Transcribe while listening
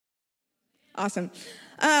Awesome.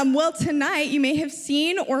 Well, tonight you may have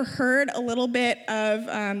seen or heard a little bit of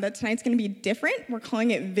that tonight's going to be different. We're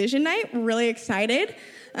calling it Vision Night. We're really excited.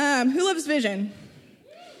 Who loves vision?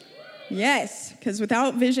 Yes, because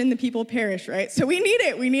without vision, the people perish, right? So we need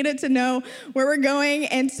it. We need it to know where we're going.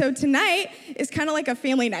 And so tonight is kind of like a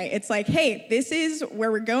family night. It's like, hey, this is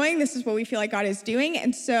where we're going. This is what we feel like God is doing.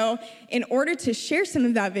 And so in order to share some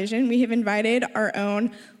of that vision, we have invited our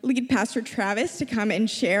own lead pastor, Travis, to come and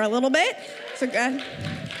share a little bit. So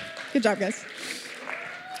good job, guys.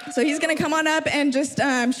 So he's going to come on up and just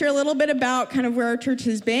share a little bit about kind of where our church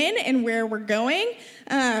has been and where we're going.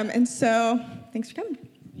 And so thanks for coming.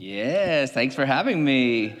 Yes, thanks for having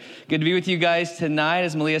me. Good to be with you guys tonight.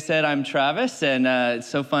 As Malia said, I'm Travis, and it's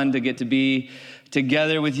so fun to get to be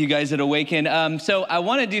together with you guys at Awaken. So I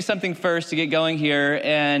want to do something first to get going here,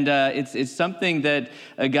 and it's something that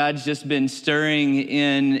God's just been stirring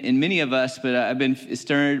in many of us, but I've been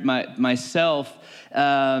stirring myself,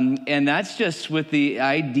 and that's just with the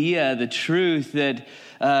idea, the truth that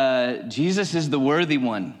Jesus is the worthy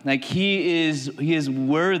one. Like he is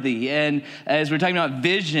worthy. And as we're talking about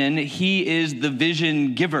vision, he is the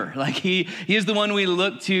vision giver. Like he is the one we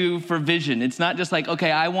look to for vision. It's not just like,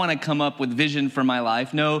 okay, I want to come up with vision for my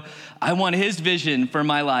life. No, I want his vision for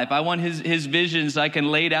my life. I want his vision so I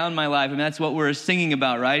can lay down my life. And that's what we're singing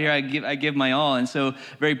about right here. I give my all. And so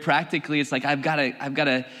very practically, it's like, I've got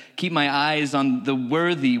to keep my eyes on the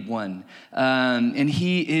worthy one. And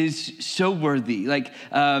he is so worthy. Like,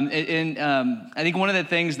 I think one of the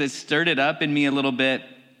things that stirred it up in me a little bit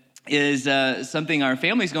is something our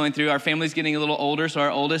family's going through. Our family's getting a little older, so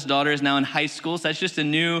our oldest daughter is now in high school. So that's just a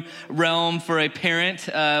new realm for a parent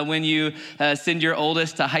when you send your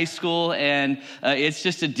oldest to high school, and it's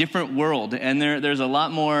just a different world. And there's a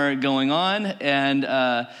lot more going on,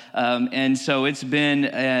 and so it's been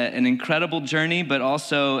an incredible journey, but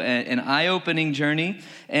also an eye-opening journey,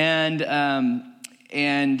 and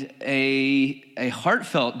a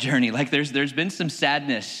heartfelt journey. Like there's been some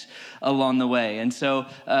sadness along the way. And so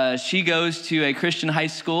she goes to a Christian high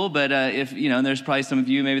school, but if, and there's probably some of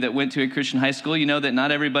you maybe that went to a Christian high school, you know that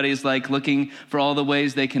not everybody's like looking for all the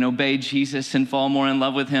ways they can obey Jesus and fall more in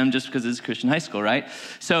love with him just because it's Christian high school, right?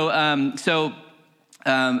 So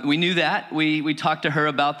we knew that. We talked to her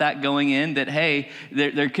about that going in, that, hey,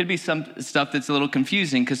 there could be some stuff that's a little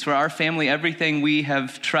confusing, because for our family, everything we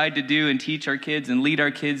have tried to do and teach our kids and lead our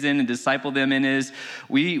kids in and disciple them in is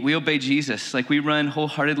we obey Jesus. Like we run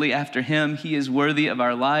wholeheartedly after him. He is worthy of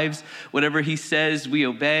our lives. Whatever he says, we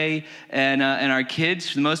obey. And our kids,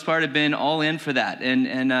 for the most part, have been all in for that.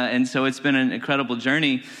 And so it's been an incredible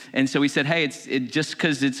journey. And so we said, hey, just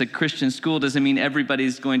because it's a Christian school doesn't mean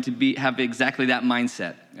everybody's going to have exactly that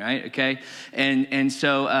mindset, right? Okay, and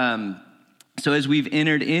so as we've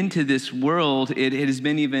entered into this world, it has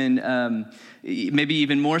been even maybe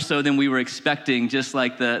even more so than we were expecting. Just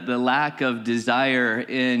like the lack of desire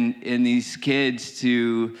in these kids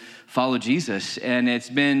to follow Jesus, and it's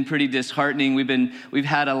been pretty disheartening. We've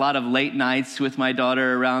had a lot of late nights with my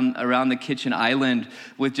daughter around the kitchen island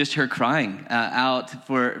with just her crying out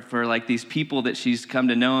for like these people that she's come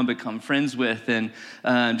to know and become friends with, and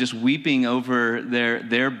just weeping over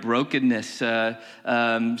their brokenness.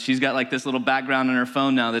 She's got like this little background on her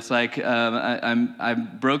phone now that's like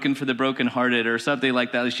I'm broken for the brokenhearted or something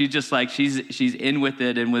like that. She's just like she's in with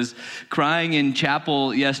it, and was crying in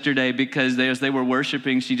chapel yesterday because as they were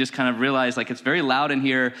worshiping, she just kind of realized like it's very loud in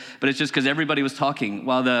here, but it's just because everybody was talking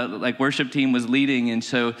while the like worship team was leading, and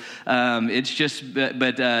so it's just.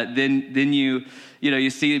 But then you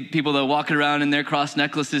see people that are walking around in their cross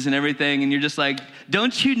necklaces and everything, and you're just like,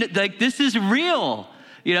 don't you like this is real,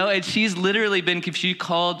 And she's literally she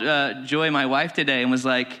called Joy, my wife, today, and was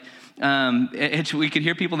like. We could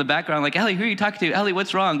hear people in the background like, Ellie, who are you talking to? Ellie,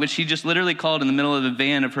 what's wrong? But she just literally called in the middle of the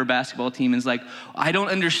van of her basketball team and is like, I don't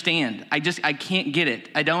understand. I can't get it.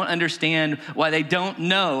 I don't understand why they don't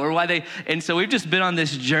know and so we've just been on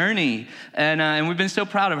this journey, and we've been so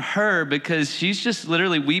proud of her because she's just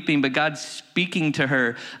literally weeping, but God's speaking to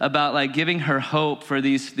her about like giving her hope for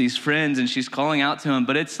these friends, and she's calling out to him,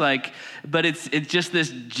 but it's just this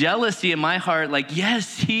jealousy in my heart, like,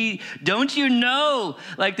 yes, don't you know,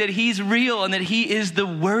 like that he's real and that he is the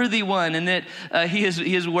worthy one, and that he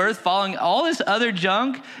is worth following. All this other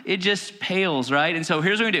junk, it just pales, right? And so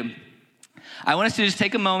here's what we do. I want us to just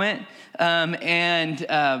take a moment, and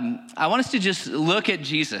I want us to just look at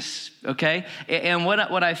Jesus, okay? And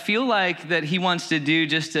what I feel like that he wants to do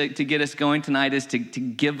just to get us going tonight is to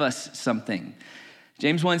give us something.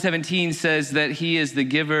 James 1:17 says that he is the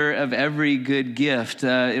giver of every good gift,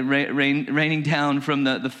 raining down from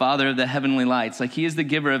the Father of the heavenly lights. Like he is the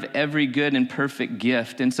giver of every good and perfect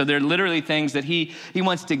gift. And so they're literally things that he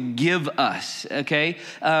wants to give us, okay?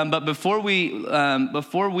 But before we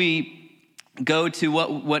go to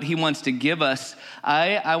what he wants to give us,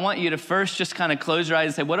 I want you to first just kind of close your eyes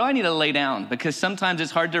and say, what do I need to lay down? Because sometimes it's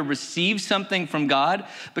hard to receive something from God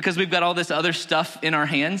because we've got all this other stuff in our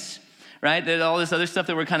hands, right? There's all this other stuff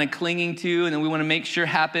that we're kind of clinging to and that we want to make sure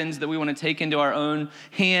happens, that we want to take into our own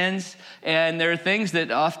hands. And there are things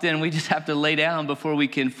that often we just have to lay down before we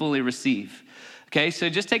can fully receive. Okay, so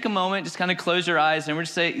just take a moment, just kind of close your eyes, and we're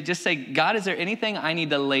just say, God, is there anything I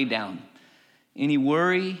need to lay down? Any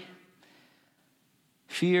worry,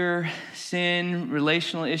 fear, sin,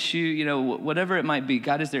 relational issue, whatever it might be.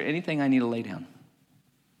 God, is there anything I need to lay down?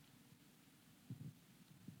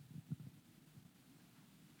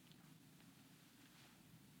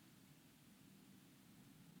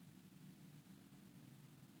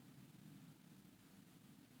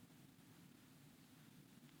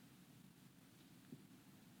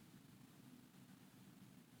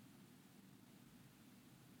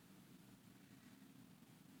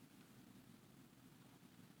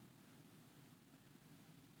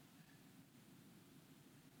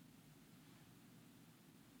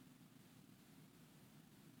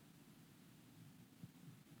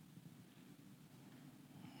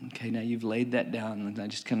 Okay, now you've laid that down, and I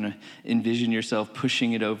just kind of envision yourself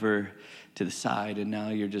pushing it over to the side, and now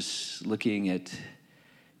you're just looking at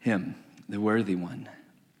him, the worthy one,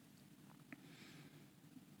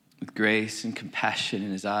 with grace and compassion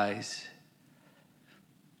in his eyes.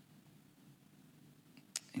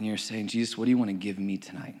 And you're saying, Jesus, what do you want to give me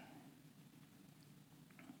tonight?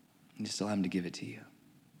 And just allow him to give it to you.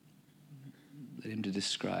 Let him to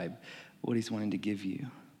describe what he's wanting to give you.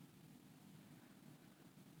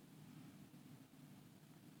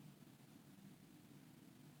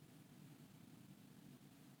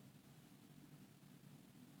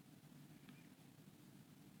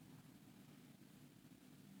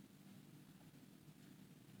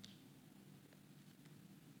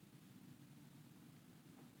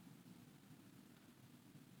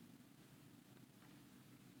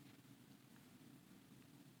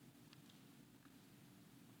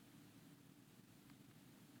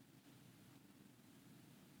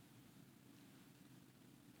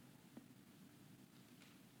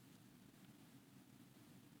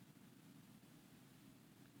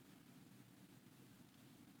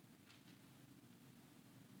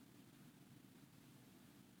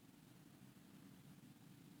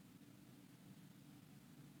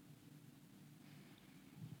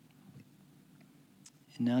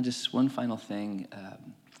 And now just one final thing.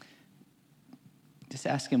 Just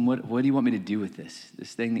ask him, what do you want me to do with this?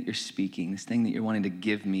 This thing that you're speaking, this thing that you're wanting to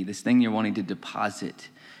give me, this thing you're wanting to deposit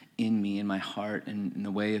in me, in my heart, and in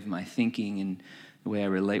the way of my thinking and the way I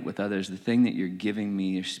relate with others, the thing that you're giving me,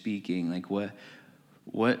 you're speaking, like what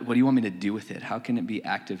do you want me to do with it? How can it be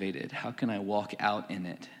activated? How can I walk out in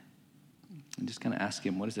it? And just kind of ask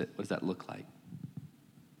him, what does that look like?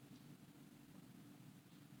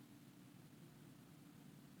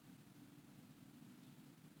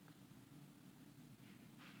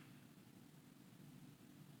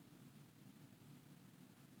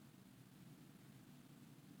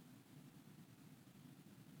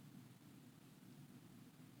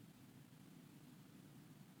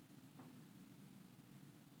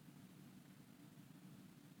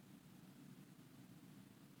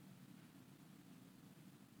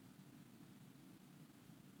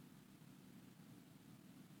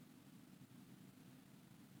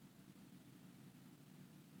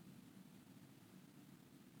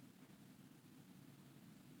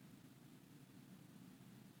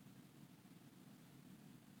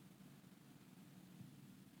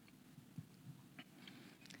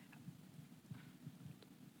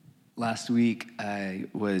 Last week, I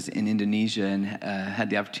was in Indonesia and had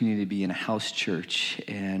the opportunity to be in a house church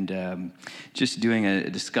and just doing a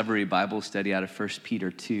discovery Bible study out of 1 Peter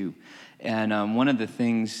 2. And one of the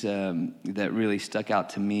things that really stuck out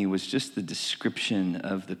to me was just the description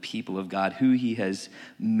of the people of God, who he has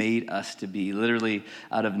made us to be. Literally,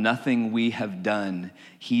 out of nothing we have done,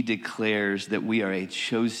 he declares that we are a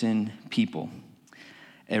chosen people,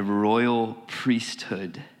 a royal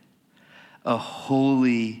priesthood, a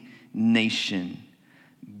holy nation,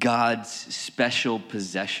 God's special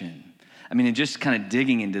possession. I mean, and just kind of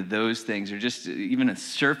digging into those things, or just even at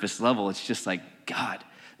surface level, it's just like, God,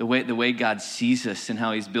 the way God sees us and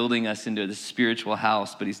how he's building us into the spiritual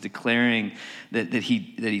house, but he's declaring that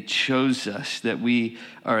he chose us, that we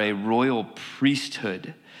are a royal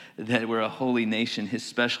priesthood, that we're a holy nation, his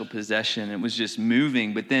special possession. It was just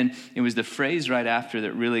moving. But then it was the phrase right after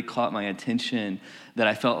that really caught my attention, that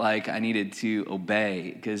I felt like I needed to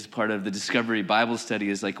obey, because part of the Discovery Bible study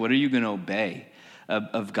is like, what are you going to obey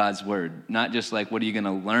of God's word? Not just like, what are you going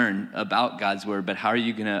to learn about God's word, but how are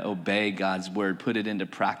you going to obey God's word, put it into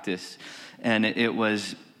practice? And it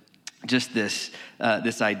was just this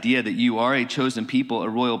idea that you are a chosen people, a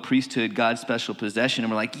royal priesthood, God's special possession.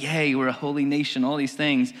 And we're like, yay, we're a holy nation, all these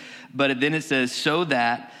things. But then it says, so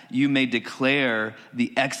that you may declare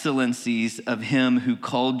the excellencies of him who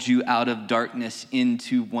called you out of darkness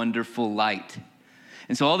into wonderful light.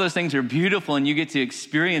 And so all those things are beautiful, and you get to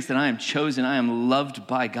experience that I am chosen, I am loved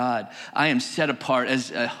by God. I am set apart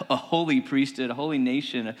as a holy priesthood, a holy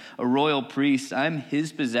nation, a royal priest. I'm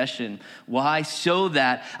his possession. Why? So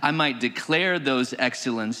that I might declare those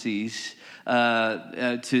excellencies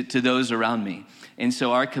to those around me. And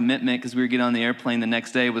so our commitment, because we were getting on the airplane the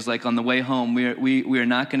next day, was like, on the way home, we are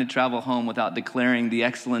not going to travel home without declaring the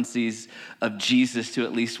excellencies of Jesus to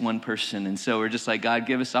at least one person. And so we're just like, God,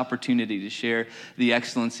 give us opportunity to share the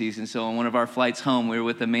excellencies. And so on one of our flights home, we were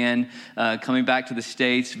with a man coming back to the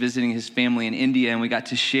States, visiting his family in India, and we got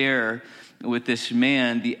to share with this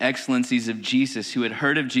man the excellencies of Jesus, who had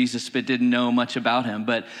heard of Jesus but didn't know much about him.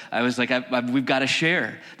 But I was like, we've got to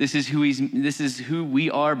share. This is who we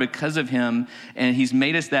are because of him, and he's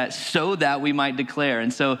made us that so that we might declare.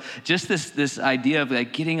 And so just this idea of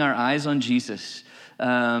like getting our eyes on Jesus,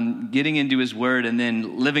 getting into his word, and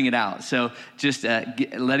then living it out. So just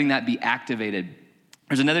letting that be activated.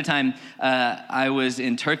 There's another time I was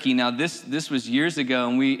in Turkey. Now this was years ago,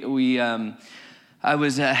 and I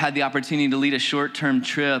had the opportunity to lead a short-term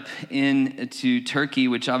trip into Turkey,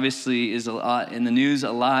 which obviously is a lot in the news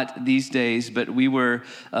a lot these days. But we were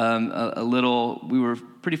we were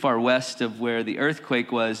pretty far west of where the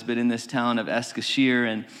earthquake was, but in this town of Eskişehir.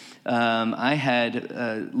 And I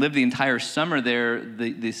had lived the entire summer there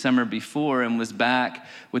the summer before, and was back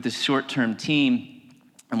with this short-term team.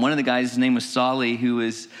 And one of the guys, his name was Solly, who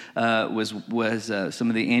was some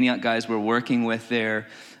of the Antioch guys we're working with there.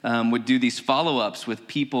 Would do these follow-ups with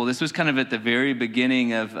people. This was kind of at the very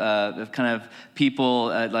beginning of kind of people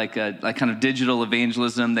like kind of digital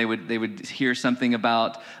evangelism. They would hear something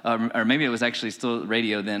about, or maybe it was actually still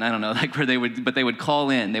radio then. I don't know, like where they would call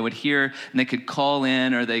in. They would hear, and they could call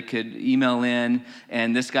in, or they could email in,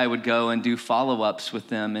 and this guy would go and do follow-ups with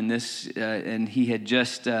them. And he had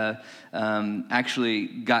just actually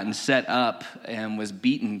gotten set up and was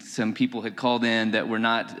beaten. Some people had called in that were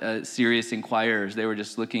not serious inquirers. They were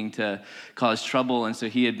just looking to cause trouble, and so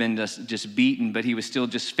he had been just beaten, but he was still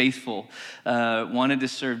just faithful, wanted to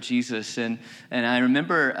serve Jesus. And I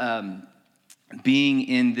remember being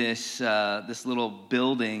in this little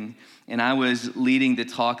building, and I was leading the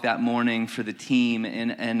talk that morning for the team,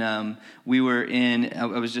 and I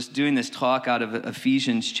was just doing this talk out of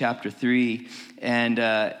Ephesians chapter 3, and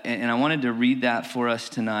I wanted to read that for us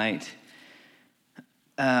tonight.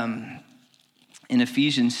 In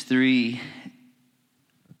Ephesians 3,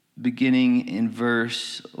 beginning in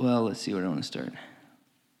verse, let's see where I want to start.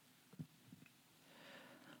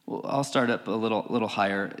 Well, I'll start up a little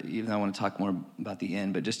higher, even though I want to talk more about the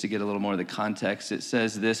end, but just to get a little more of the context. It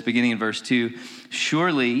says this, beginning in verse 2,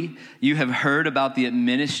 surely you have heard about the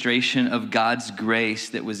administration of God's grace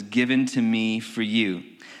that was given to me for you.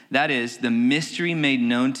 That is, the mystery made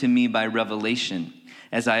known to me by revelation,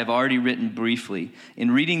 as I have already written briefly.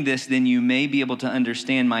 In reading this, then you may be able to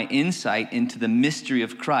understand my insight into the mystery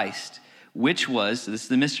of Christ, which was, this is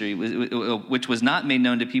the mystery, which was not made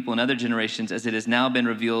known to people in other generations, as it has now been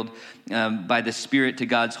revealed by the Spirit to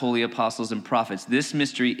God's holy apostles and prophets. This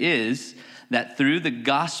mystery is that through the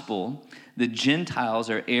gospel, the Gentiles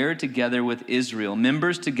are heir together with Israel,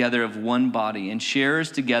 members together of one body, and sharers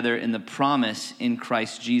together in the promise in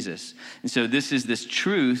Christ Jesus. And so this is this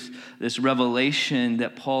truth, this revelation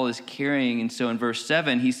that Paul is carrying. And so in verse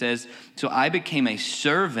 7, he says, so I became a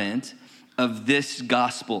servant of this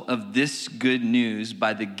gospel, of this good news,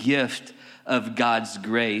 by the gift of God's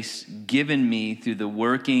grace given me through the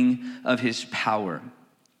working of his power.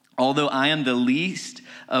 Although I am the least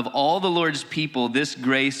of all the Lord's people, this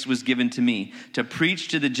grace was given to me, to preach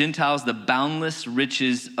to the Gentiles the boundless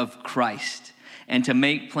riches of Christ, and to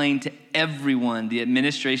make plain to everyone the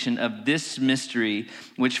administration of this mystery,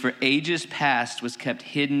 which for ages past was kept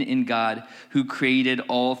hidden in God, who created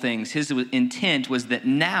all things. His intent was that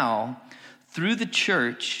now, through the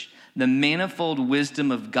church, the manifold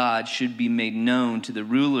wisdom of God should be made known to the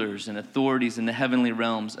rulers and authorities in the heavenly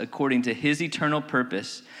realms according to his eternal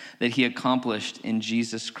purpose that he accomplished in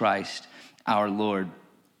Jesus Christ our Lord.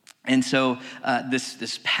 And so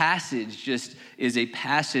this passage just is a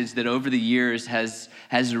passage that over the years has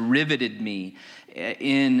riveted me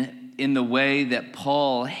in the way that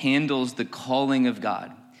Paul handles the calling of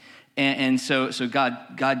God. And so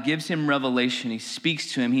God gives him revelation. He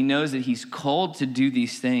speaks to him. He knows that he's called to do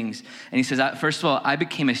these things. And he says, first of all, I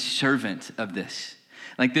became a servant of this.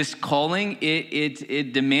 Like this calling,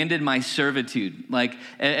 it demanded my servitude. Like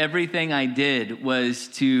everything I did was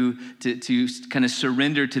to kind of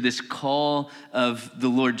surrender to this call of the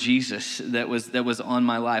Lord Jesus that was on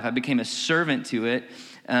my life. I became a servant to it,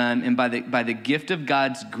 and by the gift of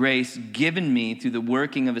God's grace given me through the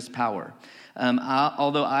working of his power.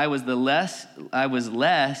 Although I was less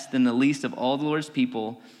than the least of all the Lord's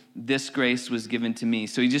people, this grace was given to me.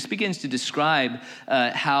 So he just begins to describe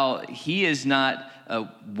how he is not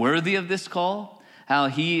worthy of this call, how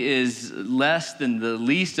he is less than the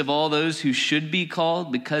least of all those who should be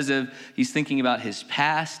called because of he's thinking about his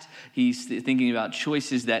past, he's thinking about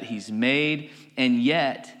choices that he's made, and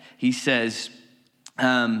yet he says,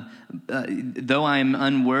 though I am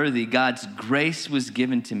unworthy, God's grace was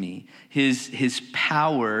given to me. His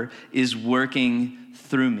power is working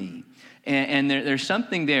through me. And there's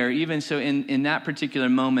something there, even so in that particular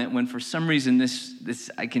moment when for some reason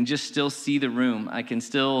this I can just still see the room. I can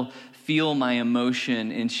still feel my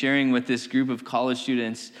emotion in sharing with this group of college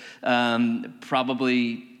students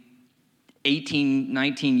probably 18,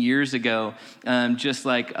 19 years ago, just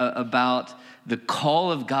like about the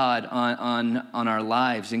call of God on our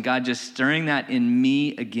lives, and God just stirring that in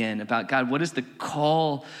me again about, God, what is the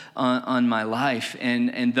call on my life?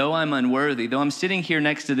 And though I'm unworthy, though I'm sitting here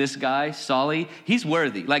next to this guy, Solly, he's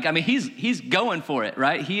worthy. Like, I mean, he's going for it,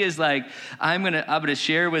 right? He is like, I'm gonna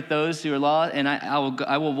share with those who are lost, and I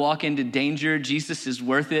will walk into danger. Jesus is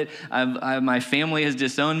worth it. My family has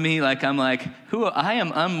disowned me. Like, I'm like, I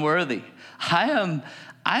am unworthy.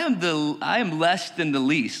 I am less than the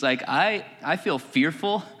least. Like I feel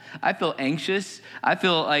fearful. I feel anxious. I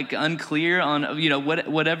feel like unclear on,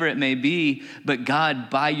 whatever it may be. But God,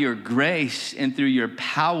 by your grace and through your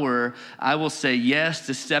power, I will say yes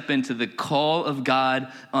to step into the call of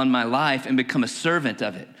God on my life and become a servant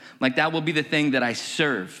of it. Like that will be the thing that I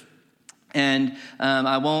serve. And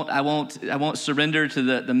I won't surrender to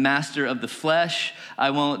the master of the flesh. I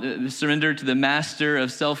won't surrender to the master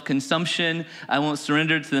of self-consumption. I won't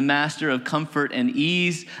surrender to the master of comfort and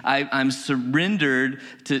ease. I'm surrendered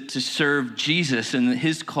to serve Jesus and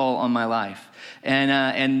his call on my life.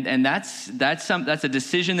 And that's a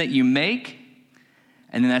decision that you make,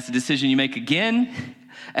 and then that's a decision you make again.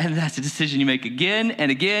 And that's a decision you make again and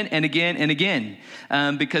again and again and again,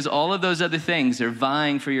 because all of those other things are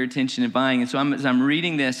vying for your attention and vying. And so as I'm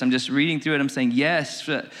reading this, I'm just reading through it. I'm saying yes,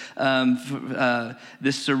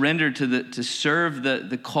 this surrender to serve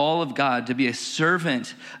the call of God, to be a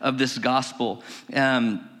servant of this gospel.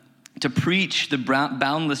 To preach the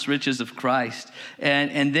boundless riches of Christ.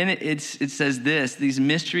 And then it says this, these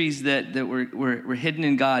mysteries that were hidden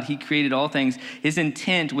in God, he created all things. His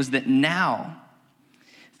intent was that now,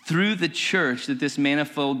 through the church, that this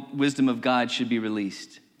manifold wisdom of God should be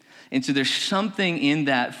released. And so there's something in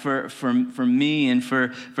that for me and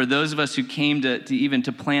for those of us who came to even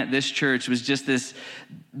to plant this church, was just this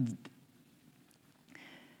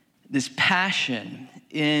passion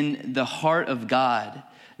in the heart of God,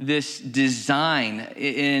 this design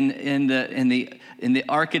in the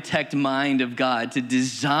architect mind of God to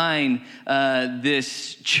design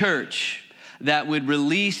this church that would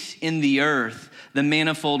release in the earth the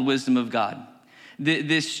manifold wisdom of God.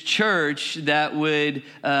 This church that would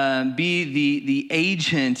be the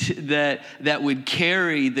agent that would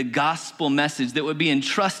carry the gospel message, that would be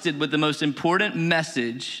entrusted with the most important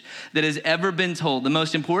message that has ever been told, the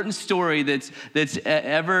most important story that's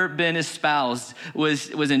ever been espoused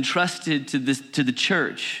was entrusted to the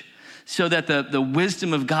church, so that the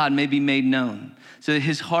wisdom of God may be made known, so that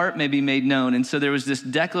his heart may be made known. And so there was this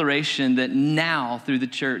declaration that now through the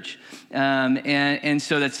church, and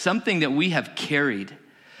so that's something that we have carried,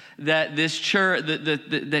 that this church,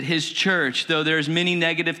 that his church, though there's many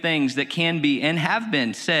negative things that can be and have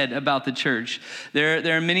been said about the church,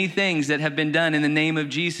 there are many things that have been done in the name of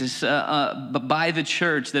Jesus by the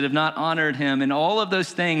church that have not honored him, and all of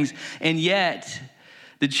those things, and yet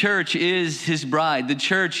the church is his bride. The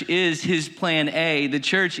church is his plan A. The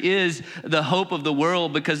church is the hope of the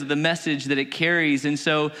world because of the message that it carries. And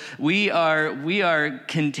so we are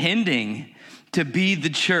contending to be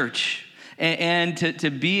the church. and to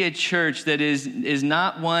be a church that is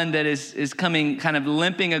not one that is coming kind of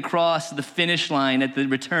limping across the finish line at the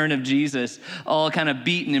return of Jesus, all kind of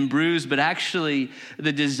beaten and bruised, but actually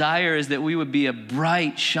the desire is that we would be a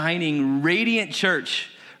bright, shining, radiant church,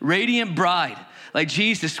 radiant bride. Like,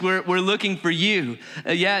 Jesus, we're looking for you.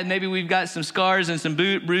 Yeah, maybe we've got some scars and some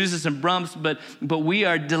bruises and bumps, but we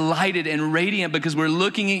are delighted and radiant because we're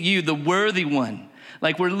looking at you, the worthy one.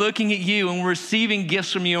 Like, we're looking at you and we're receiving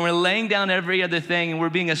gifts from you, and we're laying down every other thing, and we're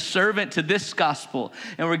being a servant to this gospel,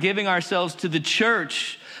 and we're giving ourselves to the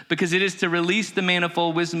church because it is to release the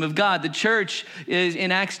manifold wisdom of God. The church is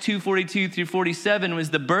in Acts 2:42 through 47 was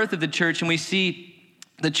the birth of the church, and we see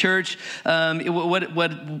the church,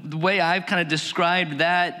 the way I've kind of described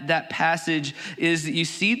that passage is that you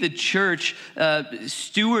see the church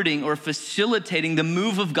stewarding or facilitating the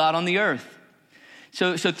move of God on the earth.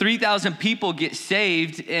 So 3,000 people get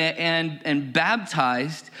saved and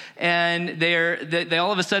baptized, and they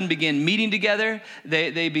all of a sudden begin meeting together.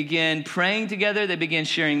 They begin praying together. They begin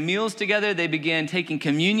sharing meals together. They begin taking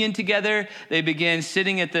communion together. They begin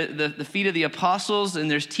sitting at the feet of the apostles, and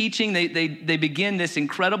there's teaching. They begin this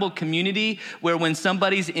incredible community where when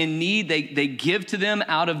somebody's in need, they give to them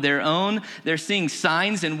out of their own. They're seeing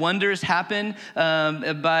signs and wonders happen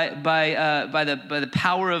by the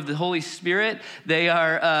power of the Holy Spirit. They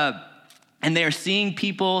are seeing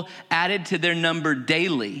people added to their number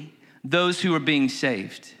daily, those who are being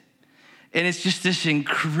saved. And it's just this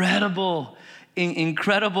incredible thing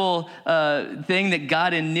that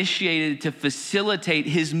God initiated to facilitate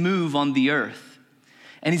his move on the earth.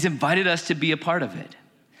 And he's invited us to be a part of it.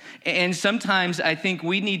 And sometimes I think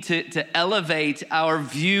we need to elevate our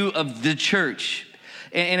view of the church.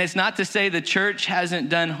 And it's not to say the church hasn't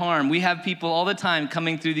done harm. We have people all the time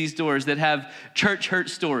coming through these doors that have church hurt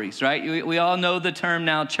stories, right? We all know the term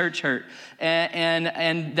now, church hurt,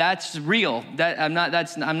 and that's real. I'm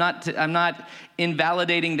not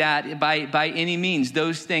invalidating that by any means.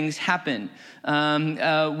 Those things happen.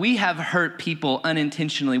 We have hurt people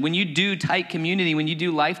unintentionally. When you do tight community, when you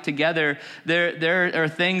do life together, there are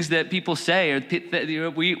things that people say,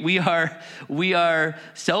 or we are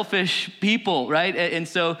selfish people, right? And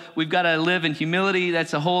so we've got to live in humility.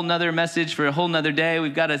 That's a whole nother message for a whole nother day.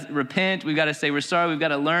 We've got to repent. We've got to say we're sorry. We've got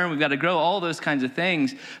to learn. We've got to grow, all those kinds of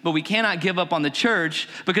things. But we cannot give up on the church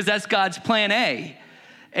because that's God's plan A.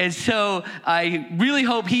 And so I really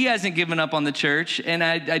hope he hasn't given up on the church, and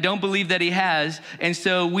I don't believe that he has. And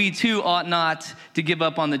so we too ought not to give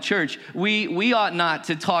up on the church. We ought not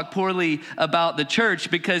to talk poorly about the church,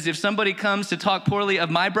 because if somebody comes to talk poorly of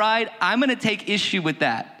my bride, I'm going to take issue with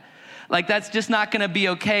that. Like, that's just not going to be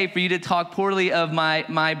okay for you to talk poorly of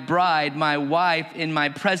my bride, my wife, in my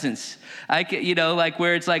presence.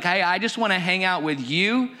 Where it's like, hey, I just want to hang out with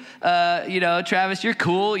you. Travis, you're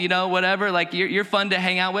cool, whatever. Like, you're fun to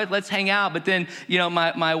hang out with. Let's hang out. But then,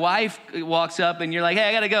 my wife walks up and you're like,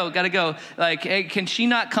 hey, I gotta go. Like, hey, can she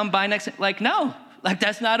not come by next? Like, no. Like,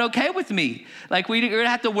 that's not okay with me. Like, we're gonna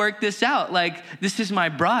have to work this out. Like, this is my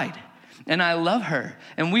bride. And I love her,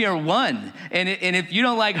 and we are one. And if you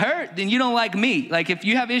don't like her, then you don't like me. Like, if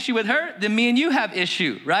you have issue with her, then me and you have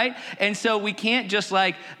issue, right? And so we can't just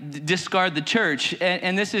discard the church.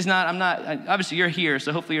 And this is not, obviously you're here,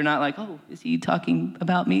 so hopefully you're not like, oh, is he talking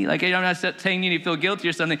about me? Like, I'm not saying you need to feel guilty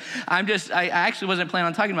or something. I actually wasn't planning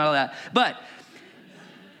on talking about all that.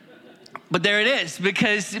 But there it is,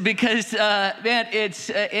 because man, it's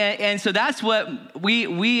and so that's what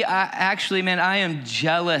we actually, man. I am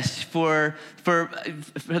jealous for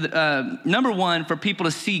number one, for people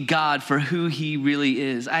to see God for who he really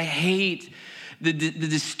is. I hate the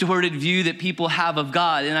distorted view that people have of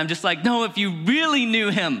God. And I'm just like, no, if you really knew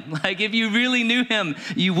him,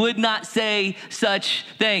 you would not say such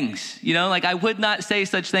things. I would not say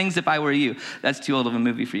such things if I were you. That's too old of a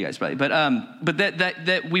movie for you guys, probably. But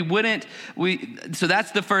that we wouldn't, so that's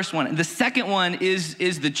the first one. The second one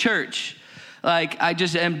is the church. Like, I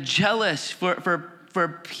just am jealous for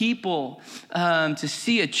people to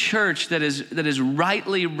see a church that is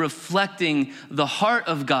rightly reflecting the heart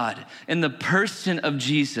of God in the person of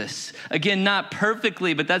Jesus. Again, not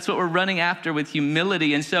perfectly, but that's what we're running after with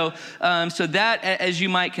humility. And so that, as you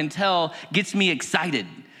can tell, gets me excited.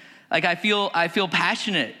 Like, I feel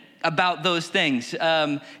passionate about those things.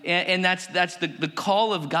 And that's the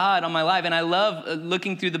call of God on my life. And I love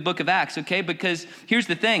looking through the book of Acts, okay? Because here's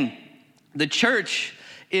the thing. The church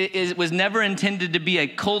was never intended to be a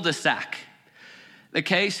cul-de-sac.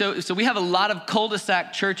 Okay, so we have a lot of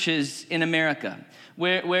cul-de-sac churches in America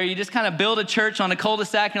where you just kind of build a church on a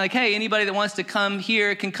cul-de-sac and you're like, hey, anybody that wants to come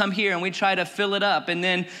here can come here, and we try to fill it up. And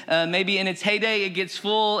then maybe in its heyday, it gets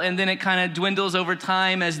full, and then it kind of dwindles over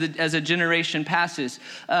time as a generation passes.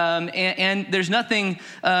 And there's nothing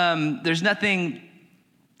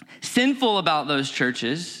sinful about those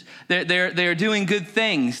churches. They're doing good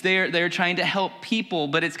things. They're trying to help people,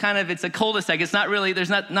 but it's a cul-de-sac. It's not really, there's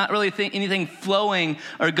not really anything flowing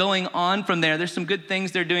or going on from there. There's some good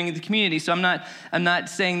things they're doing in the community. So I'm not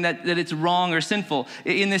saying that it's wrong or sinful.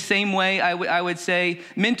 In the same way, I would say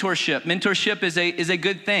mentorship. Mentorship is a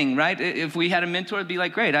good thing, right? If we had a mentor, it'd be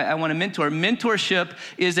like, great, I want a mentor. Mentorship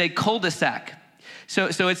is a cul-de-sac.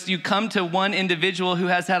 So it's you come to one individual who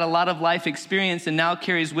has had a lot of life experience and now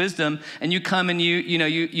carries wisdom, and you come and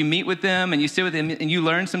you meet with them and you sit with them and you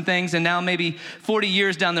learn some things, and now maybe 40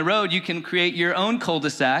 years down the road you can create your own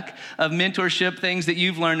cul-de-sac of mentorship, things that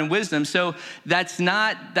you've learned in wisdom. So that's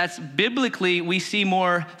biblically we see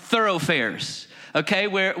more thoroughfares. Okay,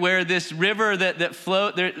 where this river that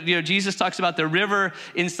flow, Jesus talks about the river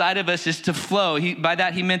inside of us is to flow. By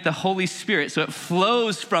that he meant the Holy Spirit. So it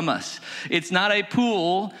flows from us. It's not a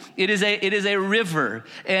pool. It is a river.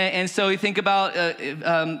 And so we think about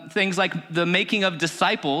things like the making of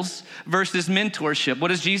disciples versus mentorship. What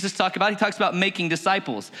does Jesus talk about? He talks about making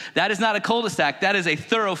disciples. That is not a cul-de-sac. That is a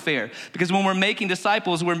thoroughfare. Because when we're making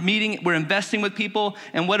disciples, we're investing with people,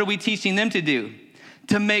 and what are we teaching them to do?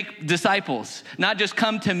 To make disciples, not just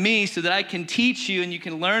come to me so that I can teach you and you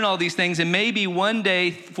can learn all these things. And maybe one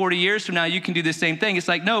day, 40 years from now, you can do the same thing. It's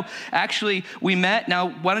like, no, actually we met. Now,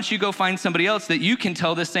 why don't you go find somebody else that you can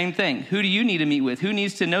tell the same thing? Who do you need to meet with? Who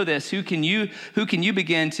needs to know this? Who can you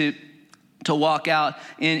begin to walk out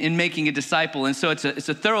in making a disciple? And so it's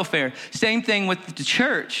a thoroughfare. Same thing with the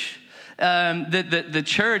church. The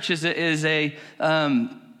church is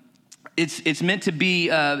It's meant to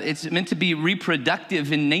be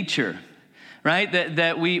reproductive in nature, right?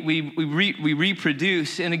 That we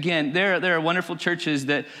reproduce. And again, there are wonderful churches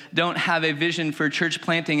that don't have a vision for church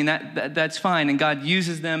planting, and that's fine. And God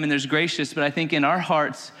uses them, and there's gracious. But I think in our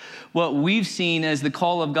hearts, what we've seen as the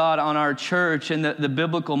call of God on our church and the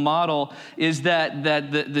biblical model is that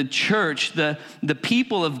the church, the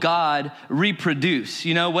people of God reproduce.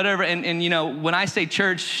 Whatever. And when I say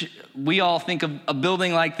church, we all think of a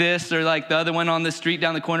building like this, or like the other one on the street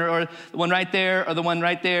down the corner, or the one right there, or the one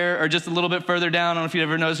right there, or just a little bit further down. I don't know if you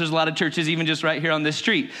ever noticed, there's a lot of churches even just right here on this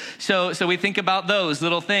street. So we think about those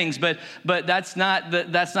little things, but that's not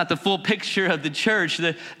the full picture of the church.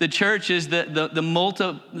 The church is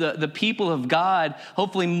the people of God,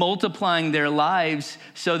 hopefully multiplying their lives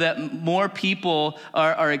so that more people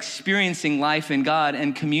are experiencing life in God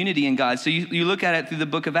and community in God. So you look at it through the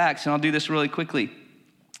book of Acts, and I'll do this really quickly.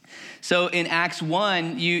 So in Acts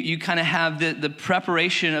 1, you kind of have the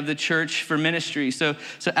preparation of the church for ministry. So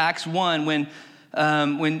Acts 1,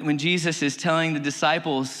 when Jesus is telling the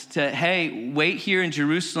disciples to, hey, wait here in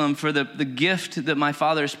Jerusalem for the gift that my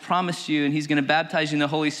Father has promised you, and he's going to baptize you in the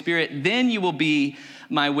Holy Spirit, then you will be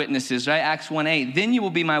my witnesses, right? Acts 1:8. Then you will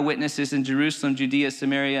be my witnesses in Jerusalem, Judea,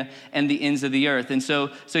 Samaria, and the ends of the earth. And so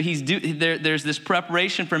there's this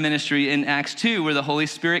preparation for ministry in Acts 2 where the Holy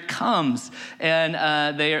Spirit comes, and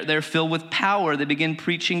they're filled with power. They begin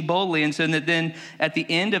preaching boldly. And so then at the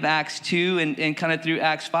end of Acts 2 and kind of through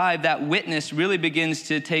Acts 5, that witness really begins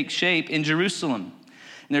to take shape in Jerusalem.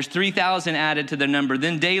 And there's 3,000 added to their number.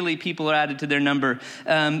 Then daily people are added to their number.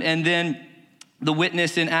 And then the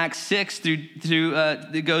witness in Acts 6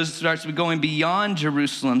 starts going beyond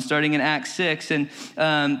Jerusalem, starting in Acts 6 and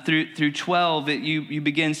through 12. You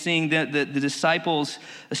begin seeing the disciples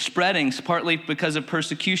spreading, partly because of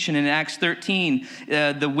persecution. In Acts 13,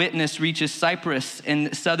 the witness reaches Cyprus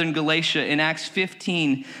and southern Galatia. In Acts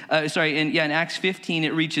 15, in Acts 15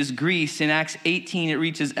 it reaches Greece. In Acts 18 it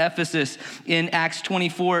reaches Ephesus. In Acts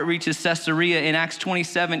 24 it reaches Caesarea. In Acts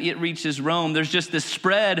 27 it reaches Rome. There's just this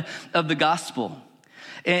spread of the gospel.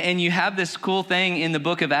 And you have this cool thing in the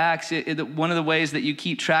book of Acts. One of the ways that you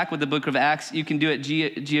keep track with the book of Acts, you can do it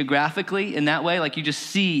geographically in that way. Like you just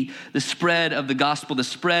see the spread of the gospel, the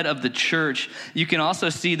spread of the church. You can also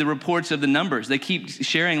see the reports of the numbers. They keep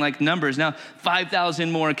sharing like numbers. Now,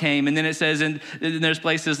 5,000 more came. And then it says, and there's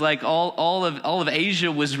places like all of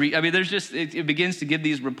Asia was, it begins to give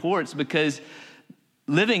these reports because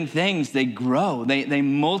living things, they grow, they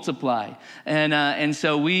multiply. And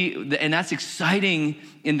that's exciting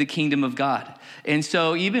in the kingdom of God. And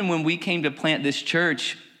so even when we came to plant this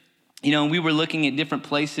church, we were looking at different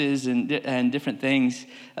places and different things,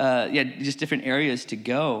 just different areas to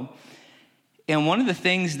go. And one of the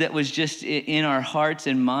things that was just in our hearts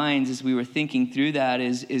and minds as we were thinking through that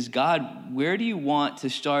is God, where do you want to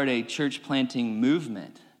start a church planting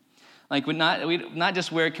movement? Like, not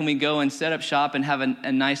just where can we go and set up shop and have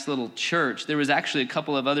a nice little church. There was actually a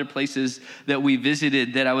couple of other places that we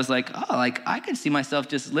visited that I was like, oh, like I could see myself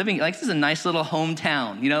just living, like this is a nice little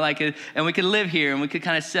hometown, and we could live here and we could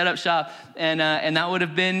kind of set up shop and that would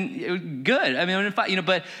have been good. I mean,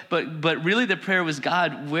 but really the prayer was,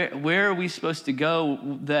 God, where are we supposed to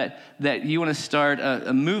go that you want to start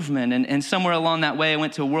a movement? And somewhere along that way, I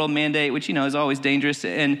went to a World Mandate, which, is always dangerous.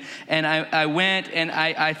 And I went and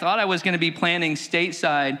I thought I was going to be planning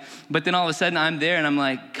stateside, but then all of a sudden I'm there and I'm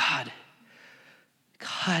like, God,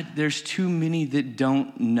 there's too many that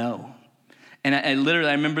don't know. And I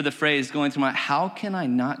remember the phrase going through how can I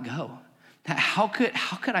not go? How could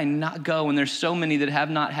I not go when there's so many that have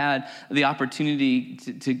not had the opportunity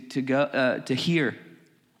to go to hear?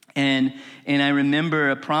 And I remember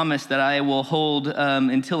a promise that I will hold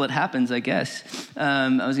until it happens, I guess. I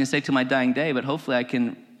was going to say till my dying day, but hopefully I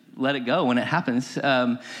can let it go when it happens.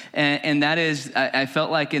 And that is, I felt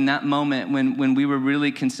like in that moment when we were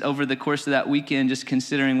really, over the course of that weekend, just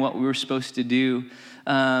considering what we were supposed to do,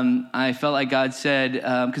 I felt like God said,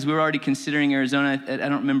 because we were already considering Arizona, I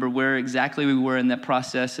don't remember where exactly we were in that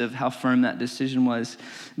process of how firm that decision was,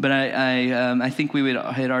 but I think we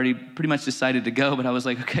had already pretty much decided to go, but I was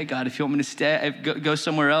like, okay, God, if you want me to stay, go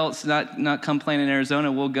somewhere else, not come plant in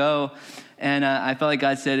Arizona, we'll go. And I felt like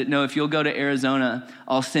God said, no, if you'll go to Arizona,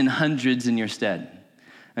 I'll send hundreds in your stead.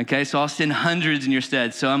 Okay, so I'll send hundreds in your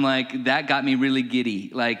stead. So I'm like, that got me really giddy,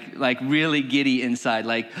 like really giddy inside,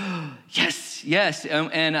 like, oh, yes.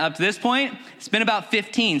 And up to this point, it's been about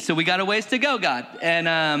 15, so we got a ways to go, God.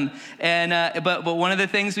 But one of the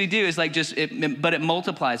things we do is like but it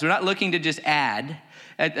multiplies. We're not looking to just add.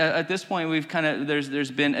 At this point, we've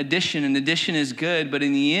there's been addition, and addition is good, but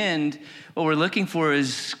in the end, what we're looking for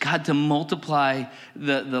is God to multiply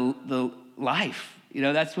the life.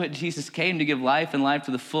 That's what Jesus came to give life and life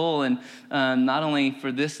to the full, and not only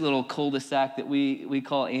for this little cul-de-sac that we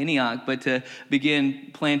call Antioch, but to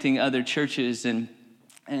begin planting other churches.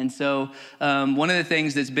 And so one of the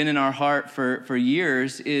things that's been in our heart for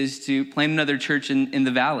years is to plant another church in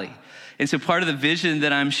the valley. And so part of the vision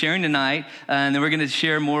that I'm sharing tonight, and then we're going to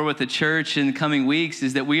share more with the church in the coming weeks,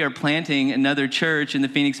 is that we are planting another church in the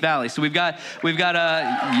Phoenix Valley. So we've got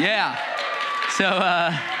yeah.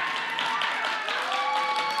 So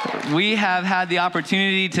we have had the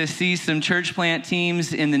opportunity to see some church plant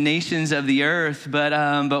teams in the nations of the earth,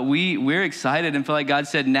 but we're excited and feel like God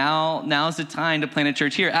said, now's the time to plant a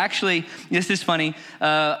church here. Actually, this is funny.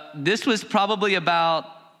 This was probably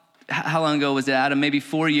about, how long ago was it, Adam? Maybe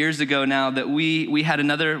 4 years ago now that we had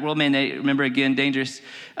another World Mandate, remember again, dangerous.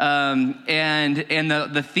 And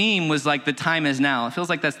the theme was like, the time is now. It feels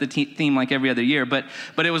like that's the theme like every other year, but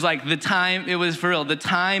it was like it was for real. The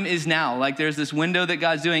time is now. Like there's this window that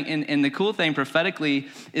God's doing. And the cool thing prophetically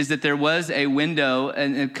is that there was a window,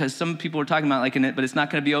 and because some people were talking about like in it, but it's not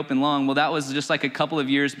going to be open long. Well, that was just like a couple of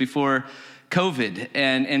years before COVID.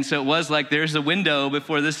 And so it was like, there's a window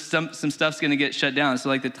before some stuff's going to get shut down. So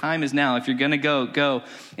like the time is now. If you're going to go.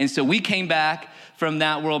 And so we came back from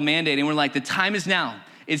that World Mandate and we're like, the time is now.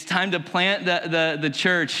 It's time to plant the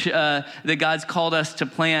church that God's called us to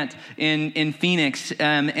plant in Phoenix.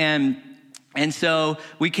 And so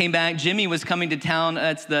we came back. Jimmy was coming to town.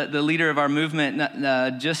 That's the leader of our movement,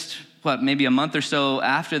 maybe a month or so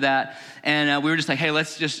after that. And we were just like, hey,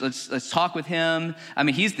 let's talk with him. I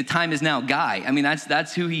mean, he's the time is now guy. I mean,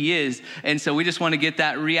 that's who he is. And so we just want to get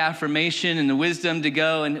that reaffirmation and the wisdom to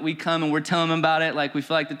go. And we come and we're telling him about it. Like we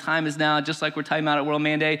feel like the time is now, just like we're talking about at World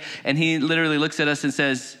Mandate. And he literally looks at us and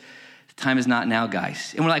says, the time is not now,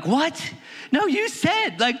 guys. And we're like, what? No, you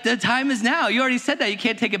said like the time is now. You already said that. You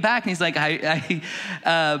can't take it back. And he's like,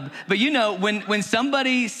 but when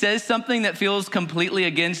somebody says something that feels completely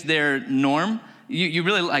against their norm, you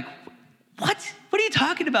really like, what? What are you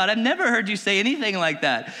talking about? I've never heard you say anything like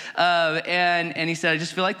that. And he said, I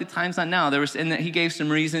just feel like the time's not now. And he gave some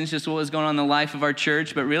reasons, just what was going on in the life of our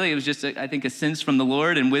church, but really it was just, I think, a sense from the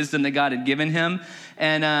Lord and wisdom that God had given him.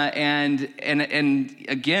 And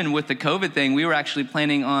again, with the COVID thing, we were actually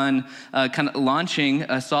planning on kind of launching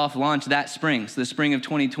a soft launch that spring. So the spring of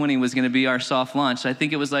 2020 was going to be our soft launch. So I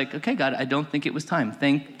think it was like, okay, God, I don't think it was time.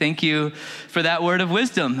 Thank you for that word of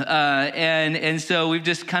wisdom. And so we've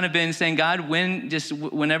just kind of been saying, God, when open just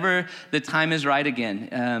whenever the time is right again.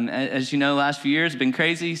 As you know, the last few years have been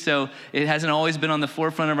crazy, so it hasn't always been on the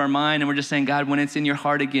forefront of our mind, and we're just saying, God, when it's in your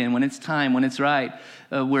heart again, when it's time, when it's right,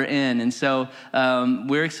 we're in. And so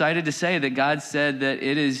we're excited to say that God said that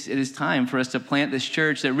it is time for us to plant this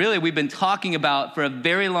church that really we've been talking about for a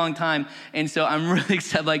very long time. And so I'm really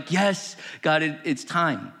excited, like, yes, God, it's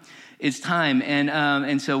time. It's time.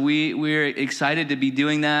 And so we're excited to be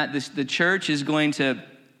doing that. The church is going to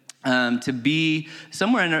be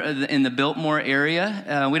somewhere in the Biltmore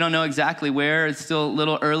area. We don't know exactly where. It's still a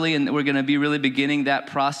little early, and we're going to be really beginning that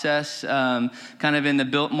process kind of in the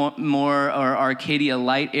Biltmore or Arcadia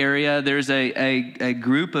Light area. There's a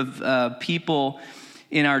group of people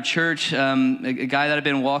in our church, a guy that I've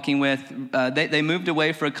been walking with. They moved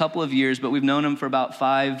away for a couple of years, but we've known him for about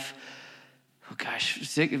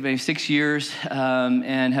maybe 6 years,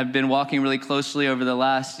 and have been walking really closely over the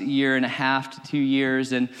last year and a half to 2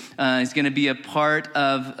 years. And he's going to be a part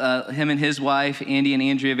of, him and his wife, Andy and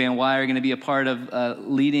Andrea Van Wire, are going to be a part of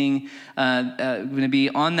leading, going to be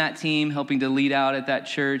on that team, helping to lead out at that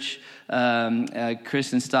church.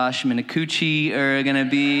 Chris and Stash Minakuchi are going to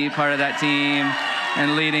be part of that team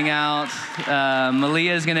and leading out.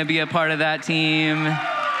 Malia is going to be a part of that team.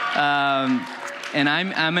 And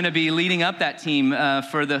I'm going to be leading up that team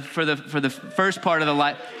for the first part of the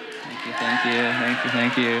life.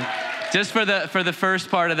 Thank you. Just for the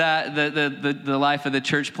first part of that, the life of the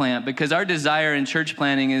church plant, because our desire in church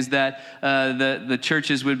planting is that the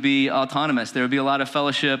churches would be autonomous. There would be a lot of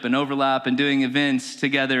fellowship and overlap and doing events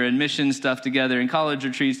together and mission stuff together and college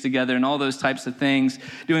retreats together and all those types of things,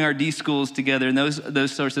 doing our D schools together and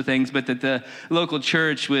those sorts of things, but that the local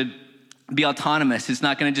church would be autonomous. It's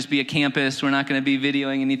not going to just be a campus. We're not going to be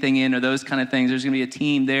videoing anything in or those kind of things. There's going to be a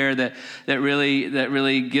team there that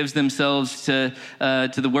really gives themselves to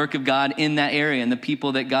the work of God in that area and the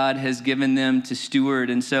people that God has given them to steward.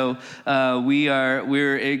 And so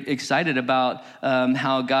we're excited about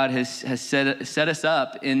how God has set us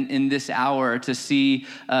up in this hour to see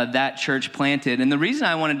that church planted. And the reason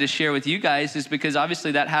I wanted to share with you guys is because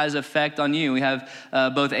obviously that has effect on you. We have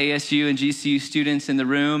both ASU and GCU students in the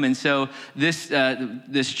room, and so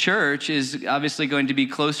this church is obviously going to be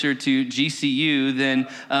closer to GCU than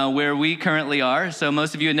where we currently are. So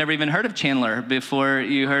most of you had never even heard of Chandler before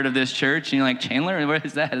you heard of this church. And you're like, Chandler? Where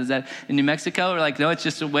is that? Is that in New Mexico? We're like, no, it's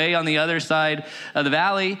just way on the other side of the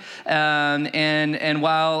valley. And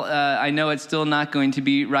while I know it's still not going to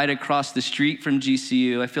be right across the street from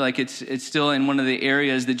GCU, I feel like it's still in one of the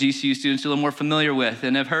areas that GCU students are a little more familiar with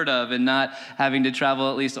and have heard of, and not having to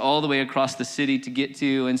travel at least all the way across the city to get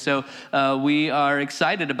to. And so we are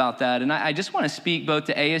excited about that. And I just want to speak both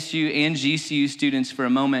to ASU and GCU students for a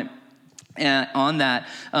moment on that.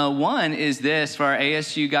 One is this: for our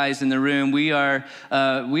ASU guys in the room, we are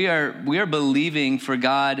believing for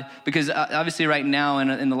God, because obviously right now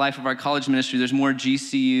in the life of our college ministry, there's more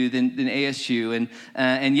GCU than ASU,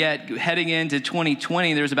 and yet heading into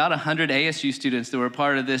 2020, there's about 100 ASU students that were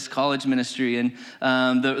part of this college ministry, and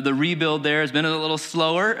the rebuild there has been a little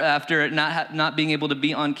slower after not being able to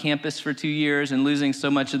be on campus for 2 years and losing so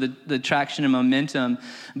much of the traction and momentum.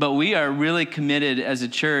 But we are really committed as a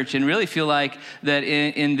church, and really feel like that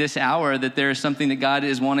in this hour that there is something that God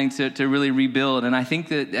is wanting to really rebuild. And I think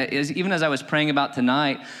that even as I was praying about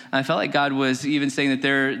tonight, I felt like God was even saying that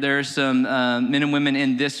there are some men and women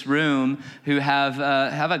in this room who have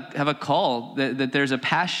a call, that there's a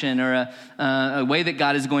passion or a way that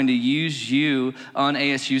God is going to use you on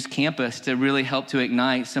ASU's campus to really help to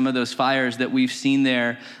ignite some of those fires that we've seen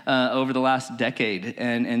there over the last decade,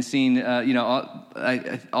 and seen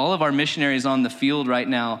all of our missionaries on the field right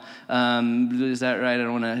now. Is that right? I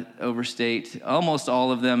don't want to overstate. Almost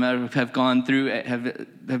all of them have gone through,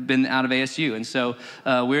 have been out of ASU. And so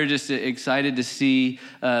we're just excited to see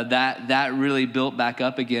that really built back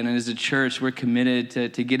up again. And as a church, we're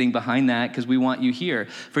committed to getting behind that, because we want you here.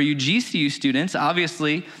 For you GCU students,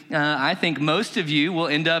 obviously, I think most of you will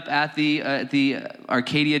end up at the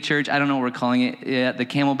Arcadia Church. I don't know what we're calling it. Yeah, the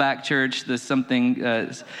Camelback Church.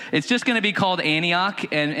 It's just going to be called Antioch,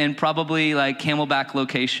 and probably like Camelback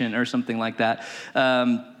location or something like that.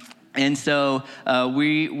 And so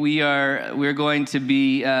we're going to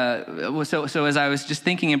be, so as I was just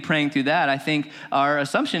thinking and praying through that, I think our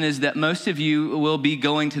assumption is that most of you will be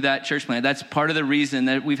going to that church plant. That's part of the reason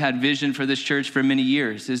that we've had vision for this church for many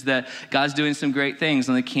years, is that God's doing some great things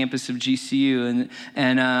on the campus of GCU.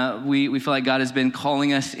 And we feel like God has been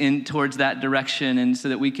calling us in towards that direction, and so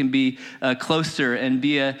that we can be closer and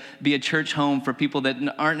be a church home for people that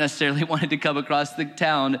aren't necessarily wanting to come across the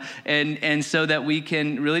town. And so that we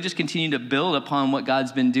can really just continue to build upon what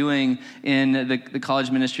God's been doing in the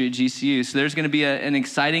college ministry at GCU. So there's going to be an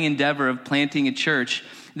exciting endeavor of planting a church.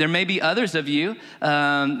 There may be others of you,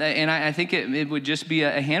 and I think it would just be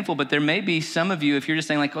a handful, but there may be some of you, if you're just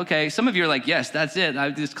saying like, okay, some of you are like, yes, that's it.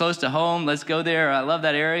 It's close to home. Let's go there. Or, I love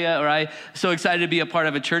that area. Or I'm so excited to be a part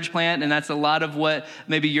of a church plant, and that's a lot of what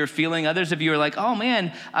maybe you're feeling. Others of you are like, oh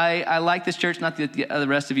man, I like this church. Not that the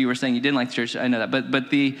rest of you were saying you didn't like the church. I know that, but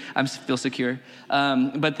I feel secure.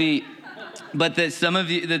 But that some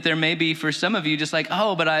of you, that there may be for some of you just like,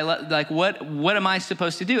 oh, but what am I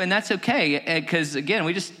supposed to do? And that's okay, because again,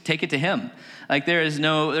 we just take it to him. Like there's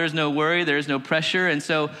no worry, there's no pressure. And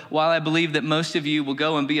so while I believe that most of you will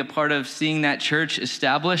go and be a part of seeing that church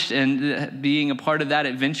established and being a part of that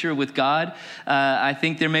adventure with God, I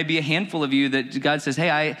think there may be a handful of you that God says,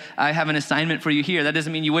 hey, I have an assignment for you here. That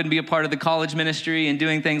doesn't mean you wouldn't be a part of the college ministry and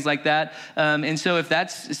doing things like that. And so if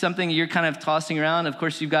that's something you're kind of tossing around, of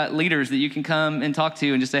course, you've got leaders that you can come and talk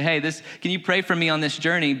to and just say, hey, can you pray for me on this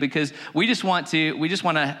journey? Because we just want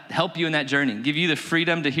to help you in that journey, give you the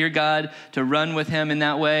freedom to hear God, to run with him in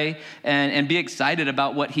that way, and be excited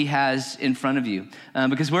about what he has in front of you,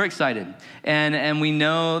 because we're excited, and we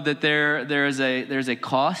know that there's a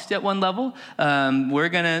cost at one level. We're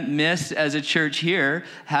gonna miss as a church here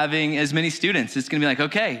having as many students. It's gonna be like,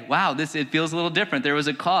 okay, wow, it feels a little different. There was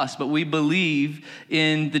a cost, but we believe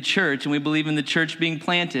in the church, and we believe in the church being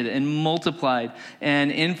planted and multiplied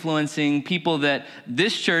and influencing people that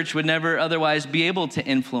this church would never otherwise be able to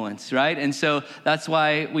influence, right? And so that's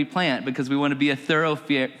why we plant, because we want to be a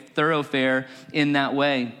thoroughfare in that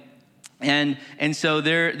way. And so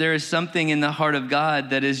there is something in the heart of God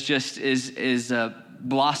that is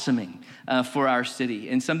blossoming for our city,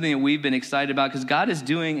 and something that we've been excited about because God is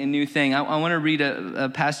doing a new thing. I want to read a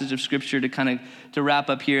passage of scripture to wrap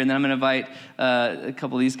up here, and then I'm going to invite a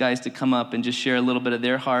couple of these guys to come up and just share a little bit of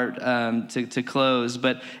their heart to close.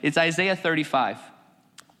 But it's Isaiah 35.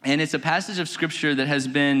 And it's a passage of scripture that has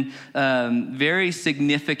been very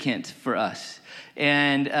significant for us.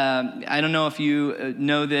 And I don't know if you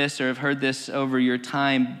know this or have heard this over your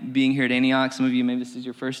time being here at Antioch. Some of you, maybe this is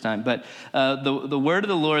your first time. But the word of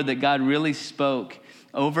the Lord that God really spoke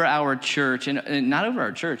over our church, and not over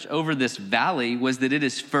our church, over this valley, was that it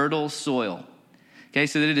is fertile soil. Okay,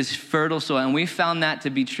 so that it is fertile soil, and we found that to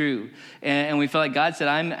be true. And we felt like God said,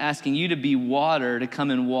 I'm asking you to be water, to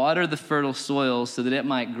come and water the fertile soil so that it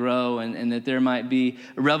might grow and that there might be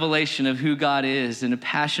a revelation of who God is and a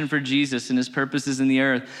passion for Jesus and his purposes in the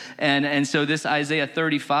earth. And so this Isaiah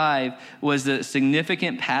 35 was a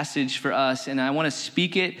significant passage for us, and I want to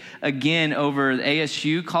speak it again over the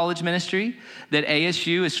ASU college ministry, that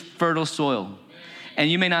ASU is fertile soil. And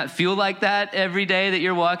you may not feel like that every day that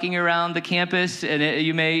you're walking around the campus, and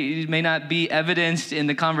you may not be evidenced in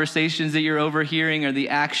the conversations that you're overhearing or the